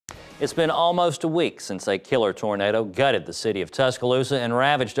It's been almost a week since a killer tornado gutted the city of Tuscaloosa and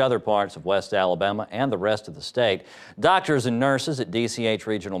ravaged other parts of West Alabama and the rest of the state. Doctors and nurses at DCH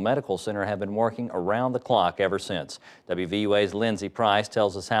Regional Medical Center have been working around the clock ever since. WVUA's Lindsay Price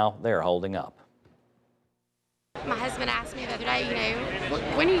tells us how they're holding up. My husband asked me the other day,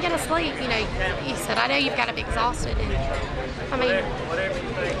 when are you going to sleep? He said, I know you've got to be exhausted. And I mean,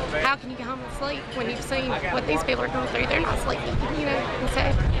 how can you go home and sleep when you've seen what these people are going through? They're not sleeping, And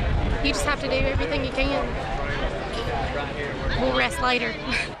so you just have to do everything you can. We'll rest later.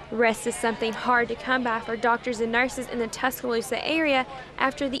 Rest is something hard to come by for doctors and nurses in the Tuscaloosa area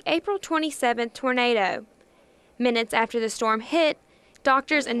after the April 27th tornado. Minutes after the storm hit,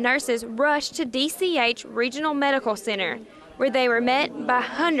 doctors and nurses rushed to DCH Regional Medical Center, where they were met by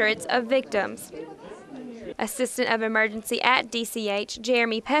hundreds of victims. Assistant of Emergency at DCH,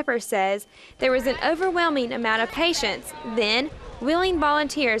 Jeremy Pepper, says there was an overwhelming amount of patients. Then, willing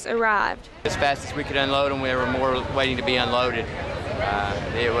volunteers arrived. As fast as we could unload them, there were more waiting to be unloaded.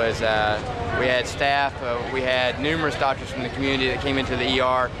 We had staff, we had numerous doctors from the community that came into the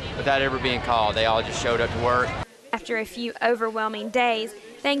ER without ever being called. They all just showed up to work. After a few overwhelming days,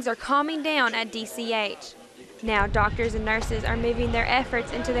 things are calming down at DCH. Now doctors and nurses are moving their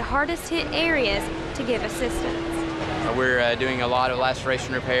efforts into the hardest hit areas to give assistance. We're doing a lot of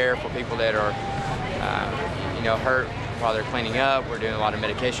laceration repair for people that are hurt while they're cleaning up. We're doing a lot of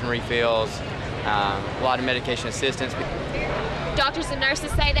medication refills, a lot of medication assistance. Doctors and nurses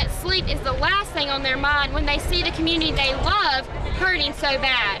say that sleep is the last thing on their mind when they see the community they love hurting so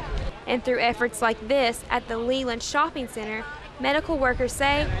bad. And through efforts like this at the Leland Shopping Center, medical workers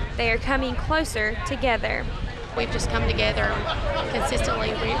say they are coming closer together. We've just come together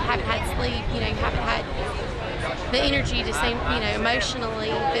consistently. We haven't had sleep, haven't had the energy to seem,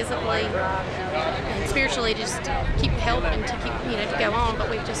 emotionally, physically, and spiritually just keep helping to keep, to go on. But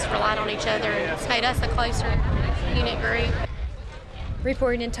we've just relied on each other, and it's made us a closer unit group.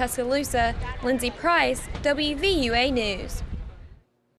 Reporting in Tuscaloosa, Lindsay Price, WVUA News.